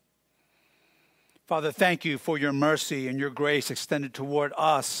Father, thank you for your mercy and your grace extended toward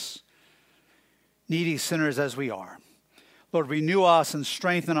us, needy sinners as we are. Lord, renew us and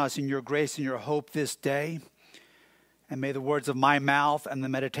strengthen us in your grace and your hope this day. And may the words of my mouth and the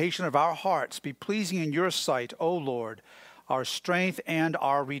meditation of our hearts be pleasing in your sight, O Lord, our strength and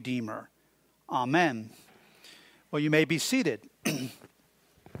our Redeemer. Amen. Well, you may be seated.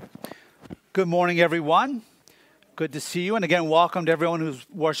 Good morning, everyone. Good to see you. And again, welcome to everyone who's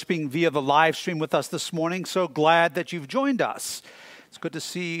worshiping via the live stream with us this morning. So glad that you've joined us. It's good to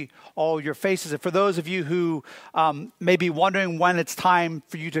see all your faces. And for those of you who may be wondering when it's time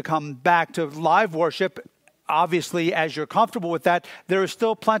for you to come back to live worship, obviously, as you're comfortable with that, there is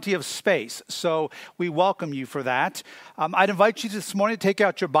still plenty of space. So we welcome you for that. I'd invite you this morning to take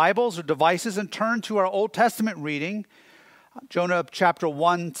out your Bibles or devices and turn to our Old Testament reading, Jonah chapter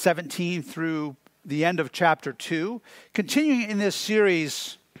 1, 17 through the end of chapter 2. Continuing in this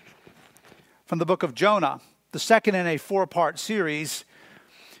series from the book of Jonah, the second in a four-part series.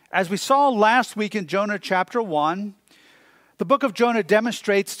 As we saw last week in Jonah chapter 1, the book of Jonah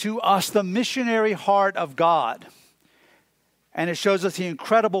demonstrates to us the missionary heart of God. And it shows us the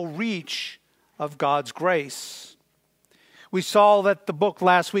incredible reach of God's grace. We saw that the book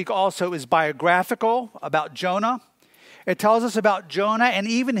last week also is biographical about Jonah. It tells us about Jonah and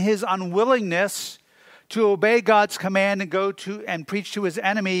even his unwillingness to obey God's command and go to and preach to his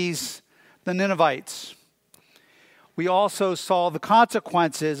enemies, the Ninevites. We also saw the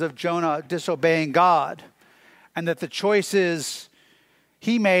consequences of Jonah disobeying God, and that the choices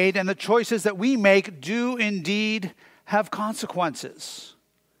he made and the choices that we make do indeed have consequences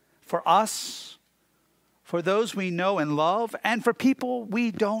for us, for those we know and love, and for people we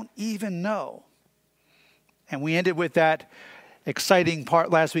don't even know. And we ended with that exciting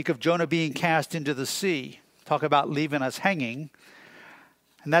part last week of Jonah being cast into the sea. Talk about leaving us hanging.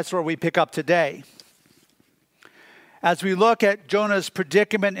 And that's where we pick up today. As we look at Jonah's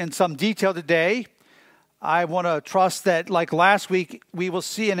predicament in some detail today, I want to trust that, like last week, we will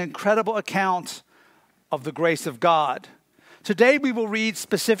see an incredible account of the grace of God. Today we will read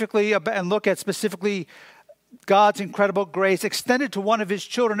specifically and look at specifically God's incredible grace extended to one of his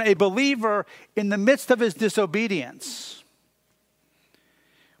children, a believer in the midst of his disobedience.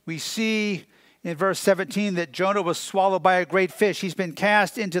 We see in verse 17 that Jonah was swallowed by a great fish. He's been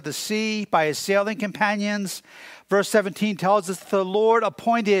cast into the sea by his sailing companions. Verse 17 tells us that the Lord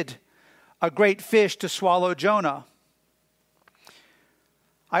appointed a great fish to swallow Jonah.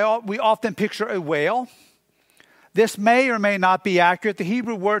 We often picture a whale. This may or may not be accurate. The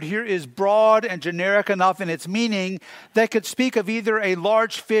Hebrew word here is broad and generic enough in its meaning that could speak of either a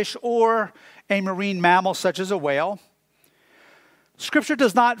large fish or a marine mammal such as a whale. Scripture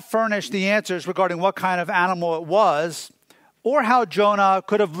does not furnish the answers regarding what kind of animal it was or how Jonah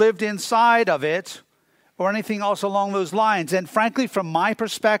could have lived inside of it or anything else along those lines. And frankly, from my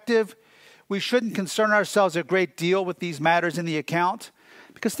perspective, we shouldn't concern ourselves a great deal with these matters in the account,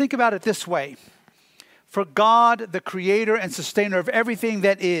 because think about it this way. For God, the creator and sustainer of everything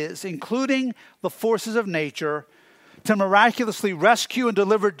that is, including the forces of nature, to miraculously rescue and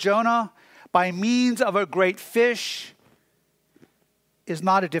deliver Jonah by means of a great fish is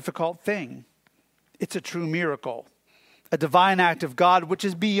not a difficult thing. It's a true miracle, a divine act of God which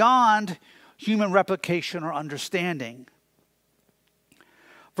is beyond human replication or understanding.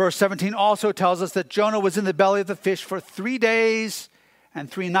 Verse 17 also tells us that Jonah was in the belly of the fish for 3 days and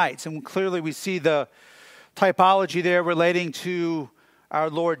 3 nights. And clearly we see the typology there relating to our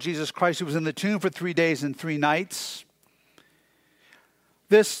Lord Jesus Christ, who was in the tomb for 3 days and 3 nights.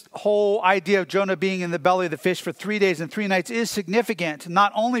 This whole idea of Jonah being in the belly of the fish for 3 days and 3 nights is significant,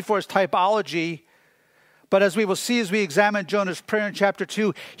 not only for his typology, but as we will see as we examine Jonah's prayer in chapter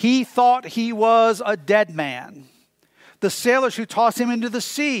 2, he thought he was a dead man. The sailors who tossed him into the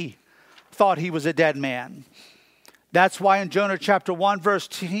sea thought he was a dead man. That's why in Jonah chapter 1, verse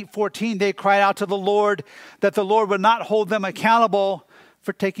 14, they cried out to the Lord that the Lord would not hold them accountable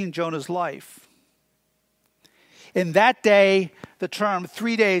for taking Jonah's life. In that day, the term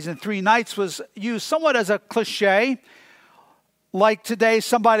 3 days and 3 nights was used somewhat as a cliche. Like today,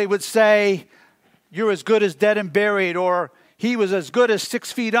 somebody would say, you're as good as dead and buried, or he was as good as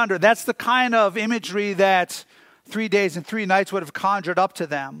 6 feet under. That's the kind of imagery that 3 days and 3 nights would have conjured up to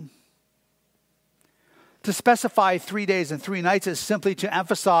them. To specify 3 days and 3 nights is simply to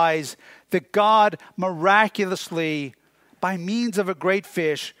emphasize that God miraculously, by means of a great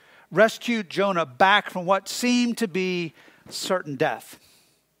fish, rescued Jonah back from what seemed to be certain death.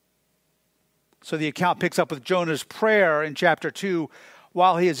 So the account picks up with Jonah's prayer in chapter 2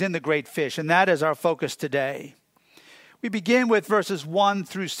 while he is in the great fish, and that is our focus today. We begin with verses 1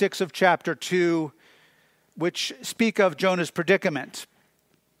 through 6 of chapter 2 which speak of Jonah's predicament.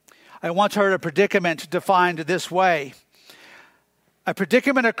 I once heard a predicament defined this way. A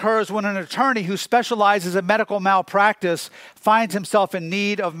predicament occurs when an attorney who specializes in medical malpractice finds himself in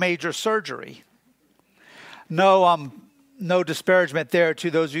need of major surgery. No disparagement there to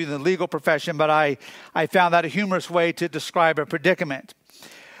those of you in the legal profession, but I found that a humorous way to describe a predicament.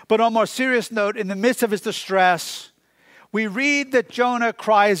 But on a more serious note, in the midst of his distress, we read that Jonah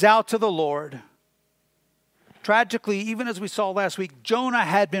cries out to the Lord. Tragically, even as we saw last week, Jonah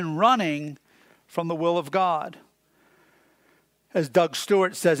had been running from the will of God. As Doug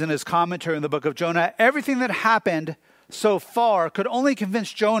Stewart says in his commentary in the book of Jonah, everything that happened so far could only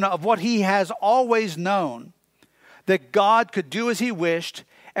convince Jonah of what he has always known, that God could do as he wished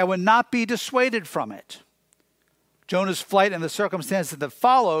and would not be dissuaded from it. Jonah's flight and the circumstances that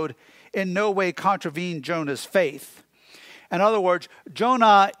followed in no way contravened Jonah's faith. In other words,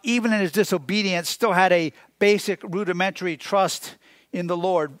 Jonah, even in his disobedience, still had a basic rudimentary trust in the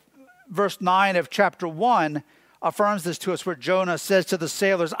Lord. Verse 9 of chapter 1 affirms this to us, where Jonah says to the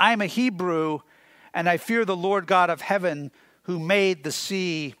sailors, "I am a Hebrew, and I fear the Lord God of heaven, who made the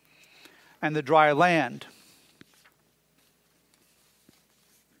sea and the dry land."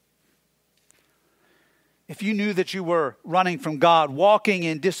 If you knew that you were running from God, walking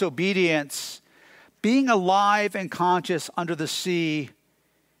in disobedience, being alive and conscious under the sea,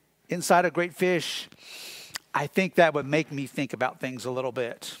 inside a great fish, I think that would make me think about things a little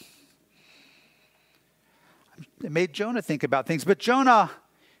bit. It made Jonah think about things, but Jonah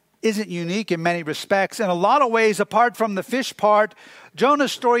isn't unique in many respects. In a lot of ways, apart from the fish part,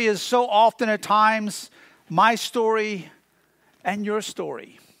 Jonah's story is so often at times my story and your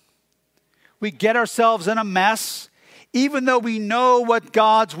story. We get ourselves in a mess, even though we know what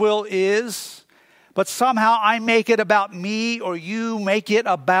God's will is, but somehow I make it about me or you make it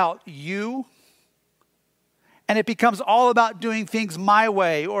about you. And it becomes all about doing things my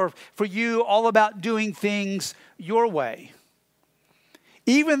way, or for you, all about doing things your way.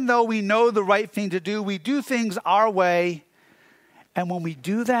 Even though we know the right thing to do, we do things our way. And when we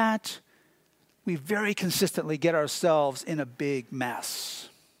do that, we very consistently get ourselves in a big mess.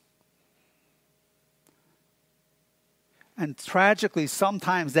 And tragically,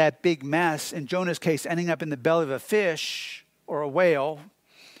 sometimes that big mess, in Jonah's case, ending up in the belly of a fish or a whale,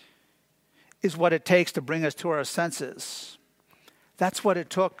 is what it takes to bring us to our senses. That's what it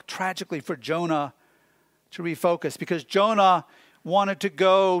took, tragically, for Jonah to refocus, because Jonah wanted to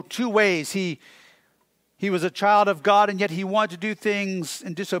go two ways. He was a child of God, and yet he wanted to do things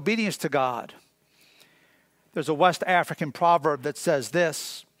in disobedience to God. There's a West African proverb that says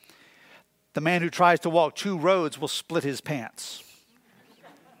this: "The man who tries to walk two roads will split his pants."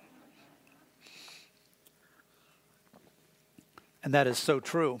 And that is so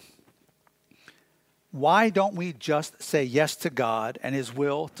true. Why don't we just say yes to God and his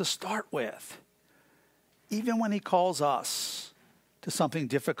will to start with? Even when he calls us to something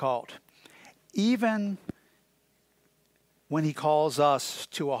difficult. Even when he calls us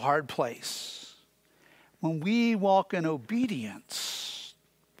to a hard place. When we walk in obedience,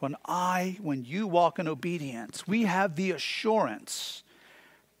 when you walk in obedience, we have the assurance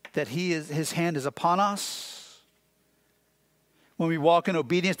that his hand is upon us. When we walk in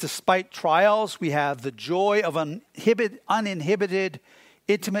obedience despite trials, we have the joy of uninhibited,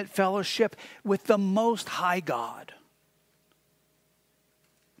 intimate fellowship with the Most High God.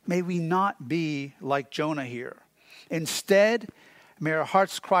 May we not be like Jonah here. Instead, may our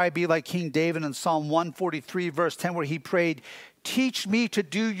heart's cry be like King David in Psalm 143, verse 10, where he prayed, "Teach me to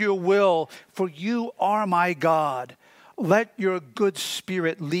do your will, for you are my God. Let your good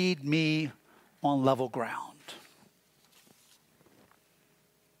spirit lead me on level ground."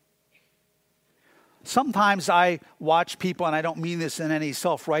 Sometimes I watch people, and I don't mean this in any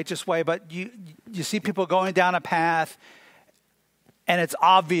self-righteous way, but you see people going down a path, and it's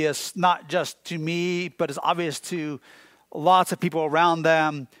obvious, not just to me, but it's obvious to lots of people around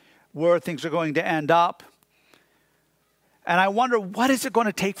them where things are going to end up. And I wonder, what is it going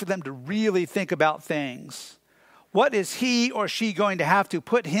to take for them to really think about things? What is he or she going to have to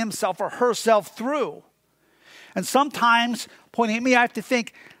put himself or herself through? And sometimes, pointing at me, I have to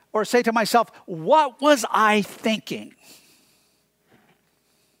think, or say to myself, what was I thinking?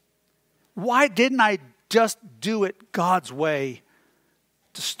 Why didn't I just do it God's way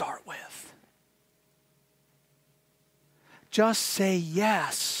to start with? Just say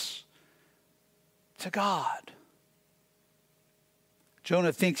yes to God.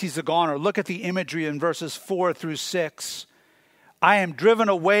 Jonah thinks he's a goner. Look at the imagery in verses 4 through 6. "I am driven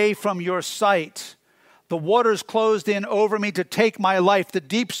away from your sight. The waters closed in over me to take my life. The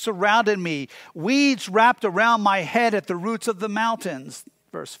deep surrounded me. Weeds wrapped around my head at the roots of the mountains.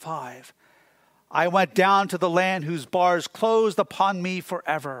 Verse 5. I went down to the land whose bars closed upon me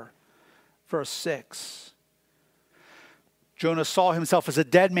forever. Verse 6. Jonah saw himself as a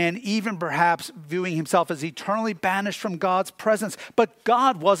dead man, even perhaps viewing himself as eternally banished from God's presence. But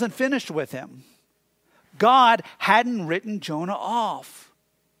God wasn't finished with him. God hadn't written Jonah off.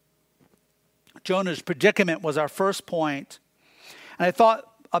 Jonah's predicament was our first point. And I thought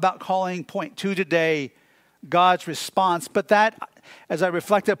about calling point 2 today, God's response. But that, as I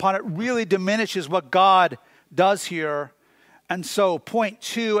reflected upon it, really diminishes what God does here. And so point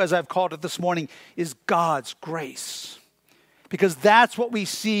 2, as I've called it this morning, is God's grace. Because that's what we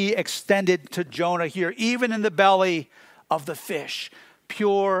see extended to Jonah here, even in the belly of the fish.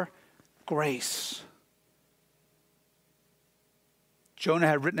 Pure grace. Jonah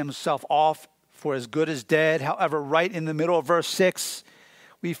had written himself off for as good as dead. However, right in the middle of verse 6,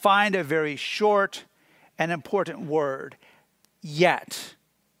 we find a very short and important word. Yet.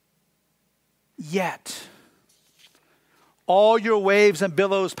 Yet. All your waves and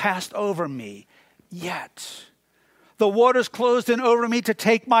billows passed over me. Yet. The waters closed in over me to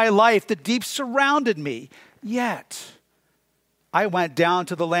take my life. The deep surrounded me. Yet. I went down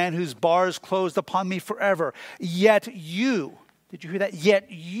to the land whose bars closed upon me forever. Yet you, did you hear that? Yet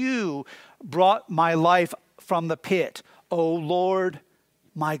you brought my life from the pit, O Lord,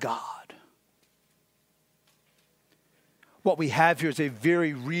 my God. What we have here is a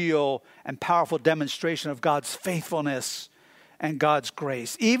very real and powerful demonstration of God's faithfulness and God's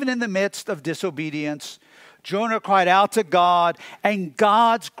grace. Even in the midst of disobedience, Jonah cried out to God, and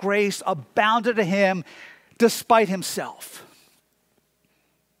God's grace abounded to him despite himself.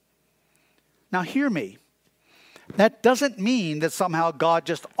 Now hear me. That doesn't mean that somehow God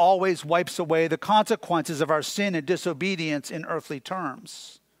just always wipes away the consequences of our sin and disobedience in earthly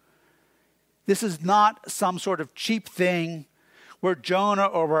terms. This is not some sort of cheap thing where Jonah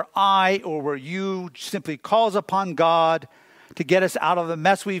or where I or where you simply calls upon God to get us out of the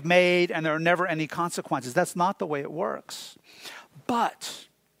mess we've made and there are never any consequences. That's not the way it works. But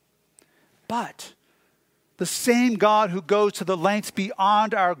the same God who goes to the lengths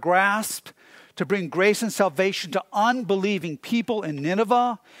beyond our grasp to bring grace and salvation to unbelieving people in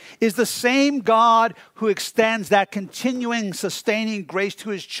Nineveh is the same God who extends that continuing, sustaining grace to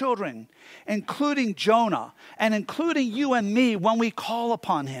his children, including Jonah and including you and me when we call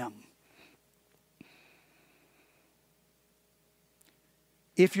upon him.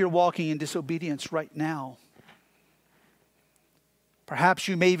 If you're walking in disobedience right now, perhaps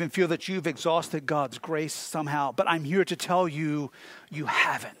you may even feel that you've exhausted God's grace somehow, but I'm here to tell you, you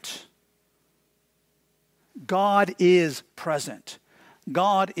haven't. God is present.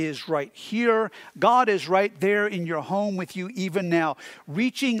 God is right here. God is right there in your home with you even now,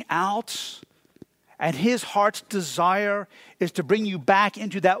 reaching out. And his heart's desire is to bring you back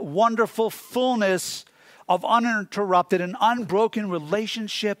into that wonderful fullness of uninterrupted and unbroken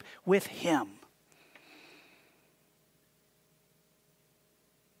relationship with him.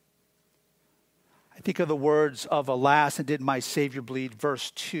 I think of the words of "Alas, and did my Savior bleed?"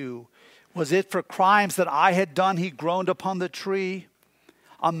 verse 2. Was it for crimes that I had done he groaned upon the tree?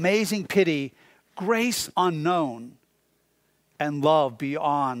 Amazing pity, grace unknown, and love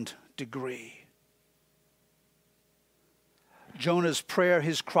beyond degree. Jonah's prayer,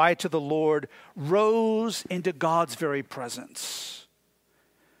 his cry to the Lord, rose into God's very presence.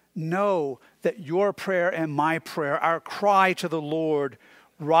 Know that your prayer and my prayer, our cry to the Lord,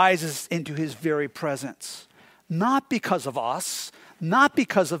 rises into his very presence. Not because of us, not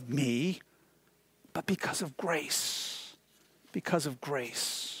because of me, but because of grace. Because of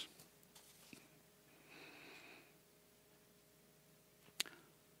grace.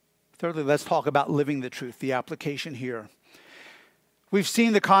 Thirdly, let's talk about living the truth, the application here. We've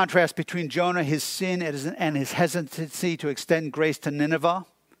seen the contrast between Jonah, his sin, and his hesitancy to extend grace to Nineveh.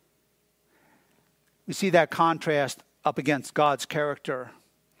 We see that contrast up against God's character.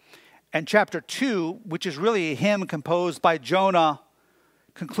 And chapter 2, which is really a hymn composed by Jonah,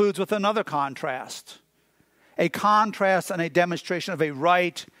 concludes with another contrast. A contrast and a demonstration of a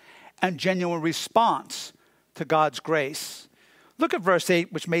right and genuine response to God's grace. Look at verse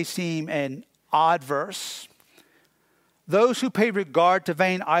 8, which may seem an odd verse. Those who pay regard to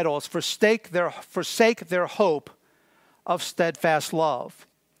vain idols forsake their hope of steadfast love.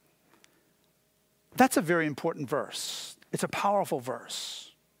 That's a very important verse. It's a powerful verse.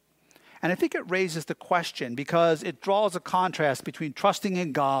 And I think it raises the question because it draws a contrast between trusting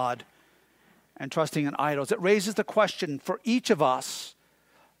in God and trusting in idols. It raises the question for each of us,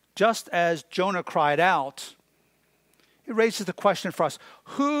 just as Jonah cried out, it raises the question for us,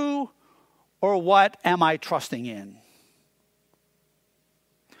 who or what am I trusting in?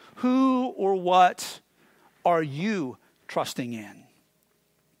 Who or what are you trusting in?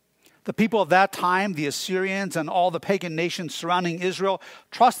 The people of that time, the Assyrians and all the pagan nations surrounding Israel,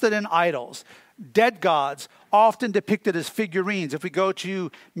 trusted in idols, dead gods, often depicted as figurines. If we go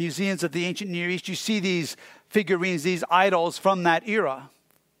to museums of the ancient Near East, you see these figurines, these idols from that era.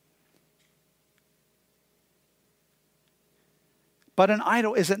 But an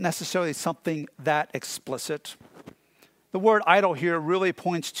idol isn't necessarily something that explicit. The word idol here really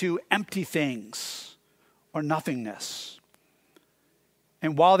points to empty things or nothingness.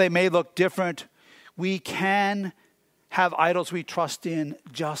 And while they may look different, we can have idols we trust in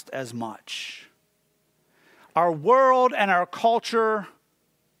just as much. Our world and our culture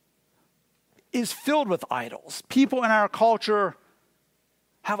is filled with idols. People in our culture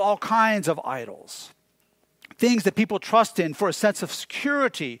have all kinds of idols. Things that people trust in for a sense of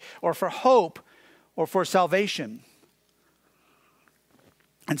security or for hope or for salvation.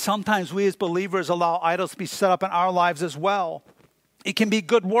 And sometimes we as believers allow idols to be set up in our lives as well. It can be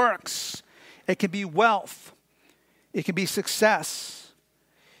good works. It can be wealth. It can be success.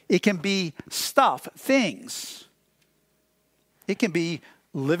 It can be stuff, things. It can be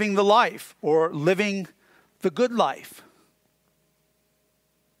living the life or living the good life.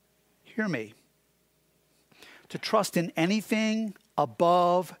 Hear me. To trust in anything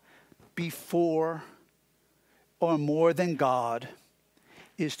above, before, or more than God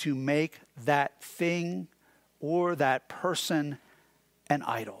is to make that thing or that person an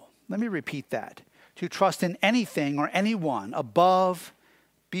idol. Let me repeat that. To trust in anything or anyone above,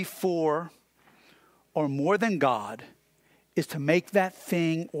 before, or more than God is to make that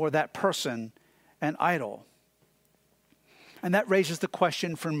thing or that person an idol. And that raises the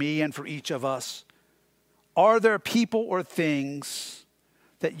question for me and for each of us. Are there people or things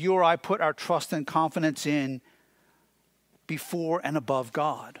that you or I put our trust and confidence in before and above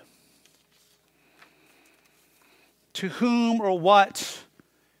God? To whom or what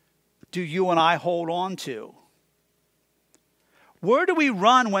do you and I hold on to? Where do we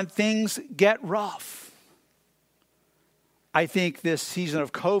run when things get rough? I think this season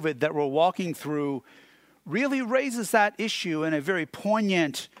of COVID that we're walking through really raises that issue in a very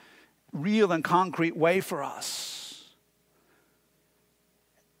poignant, real and concrete way for us.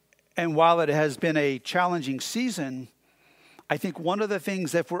 And while it has been a challenging season, I think one of the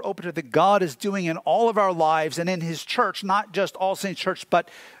things that we're open to that God is doing in all of our lives and in his church, not just All Saints Church, but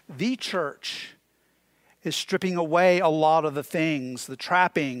the church, is stripping away a lot of the things, the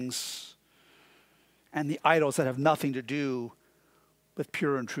trappings, and the idols that have nothing to do with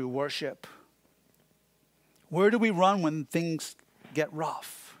pure and true worship. Where do we run when things get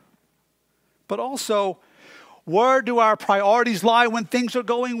rough? But also, where do our priorities lie when things are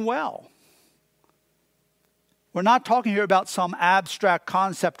going well? We're not talking here about some abstract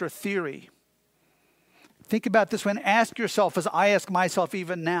concept or theory. Think about this when ask yourself, as I ask myself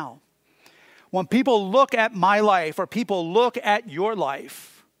even now. When people look at my life or people look at your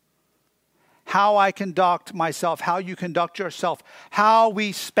life, how I conduct myself, how you conduct yourself, how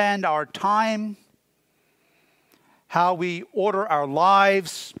we spend our time, how we order our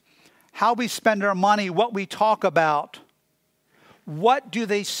lives, how we spend our money, what we talk about, what do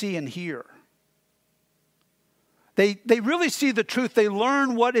they see and hear? They really see the truth. They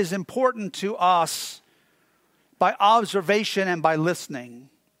learn what is important to us by observation and by listening.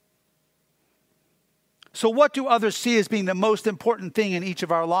 So what do others see as being the most important thing in each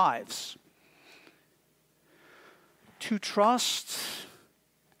of our lives? To trust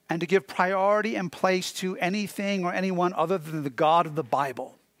and to give priority and place to anything or anyone other than the God of the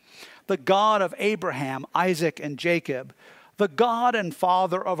Bible. The God of Abraham, Isaac, and Jacob. The God and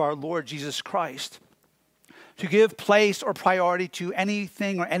Father of our Lord Jesus Christ. To give place or priority to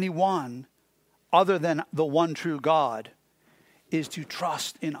anything or anyone other than the one true God is to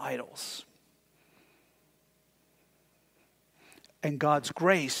trust in idols. And God's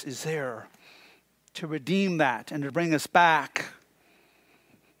grace is there to redeem that and to bring us back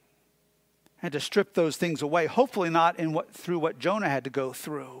and to strip those things away. Hopefully not through what Jonah had to go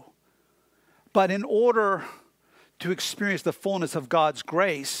through. But in order to experience the fullness of God's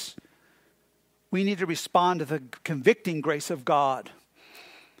grace, we need to respond to the convicting grace of God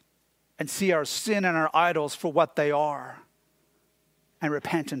and see our sin and our idols for what they are and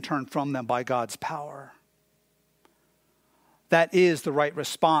repent and turn from them by God's power. That is the right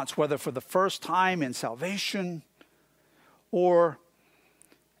response, whether for the first time in salvation or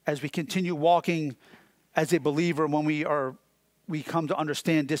as we continue walking as a believer when we we come to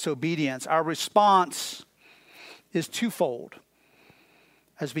understand disobedience, our response is twofold.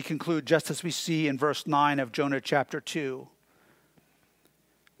 As we conclude, just as we see in verse 9 of Jonah chapter 2.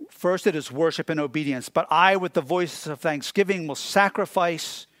 First, it is worship and obedience. But I, with the voices of thanksgiving, will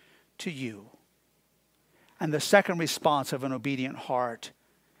sacrifice to you. And the second response of an obedient heart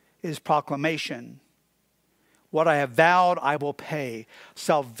is proclamation. What I have vowed, I will pay.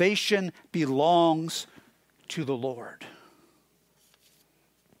 Salvation belongs to the Lord.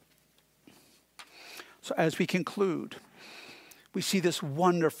 So as we conclude, we see this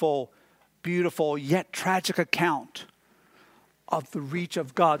wonderful, beautiful, yet tragic account of the reach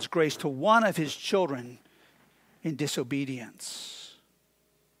of God's grace to one of his children in disobedience.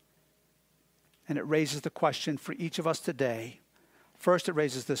 And it raises the question for each of us today. First, it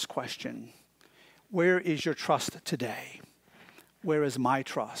raises this question. Where is your trust today? Where is my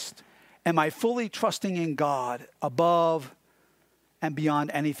trust? Am I fully trusting in God above and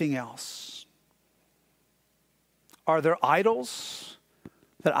beyond anything else? Are there idols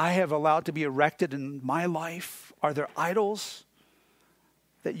that I have allowed to be erected in my life? Are there idols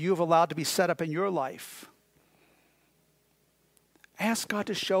that you have allowed to be set up in your life? Ask God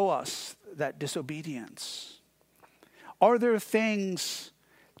to show us that disobedience. Are there things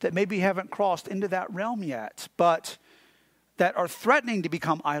that maybe haven't crossed into that realm yet, but that are threatening to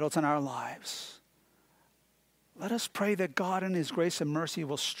become idols in our lives? Let us pray that God in his grace and mercy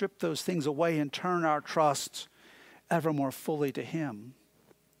will strip those things away and turn our trust ever more fully to him.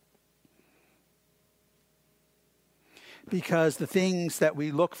 Because the things that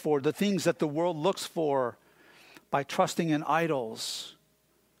we look for, the things that the world looks for by trusting in idols,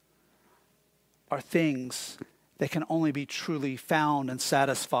 are things that can only be truly found and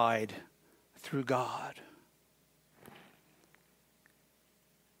satisfied through God.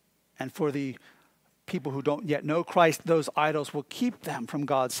 And for the people who don't yet know Christ, those idols will keep them from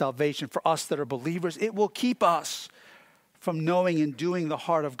God's salvation. For us that are believers, it will keep us from knowing and doing the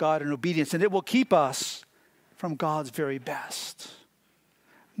heart of God in obedience. And it will keep us from God's very best.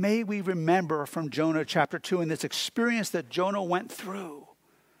 May we remember from Jonah chapter 2 and this experience that Jonah went through,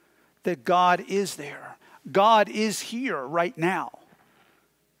 that God is there. God is here right now.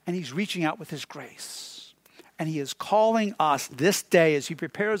 And he's reaching out with his grace. And he is calling us this day as he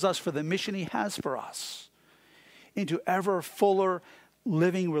prepares us for the mission he has for us into ever fuller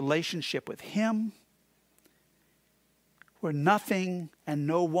living relationship with him, where nothing and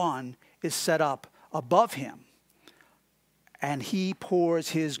no one is set up above him. And he pours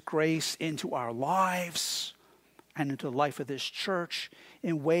his grace into our lives and into the life of this church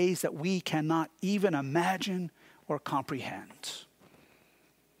in ways that we cannot even imagine or comprehend.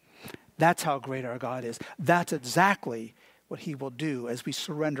 That's how great our God is. That's exactly what he will do as we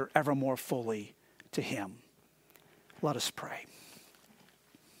surrender ever more fully to him. Let us pray.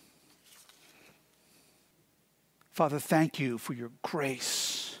 Father, thank you for your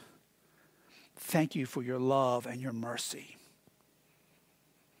grace. Thank you for your love and your mercy.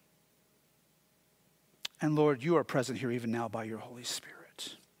 And Lord, you are present here even now by your Holy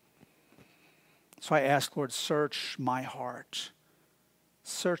Spirit. So I ask, Lord, search my heart.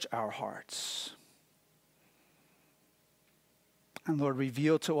 Search our hearts. And Lord,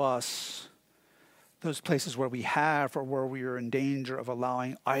 reveal to us those places where we have or where we are in danger of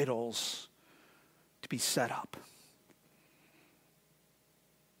allowing idols to be set up.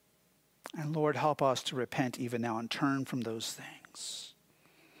 And Lord, help us to repent even now and turn from those things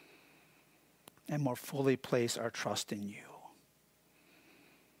and more fully place our trust in you.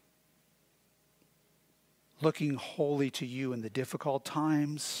 Looking wholly to you in the difficult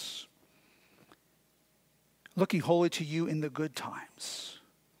times. Looking wholly to you in the good times.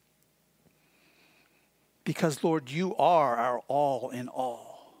 Because, Lord, you are our all in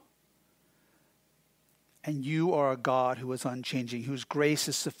all. And you are a God who is unchanging, whose grace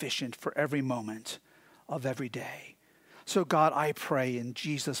is sufficient for every moment of every day. So, God, I pray in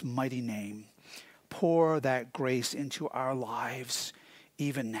Jesus' mighty name, pour that grace into our lives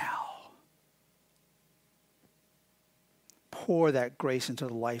even now. Pour that grace into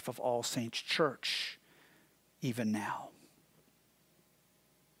the life of All Saints Church even now.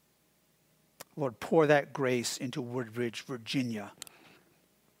 Lord, pour that grace into Woodbridge, Virginia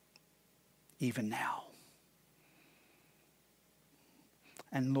even now.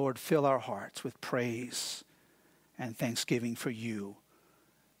 And Lord, fill our hearts with praise and thanksgiving for you,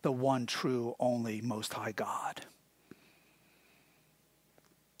 the one true, only, most high God.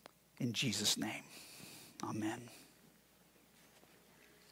 In Jesus' name, amen.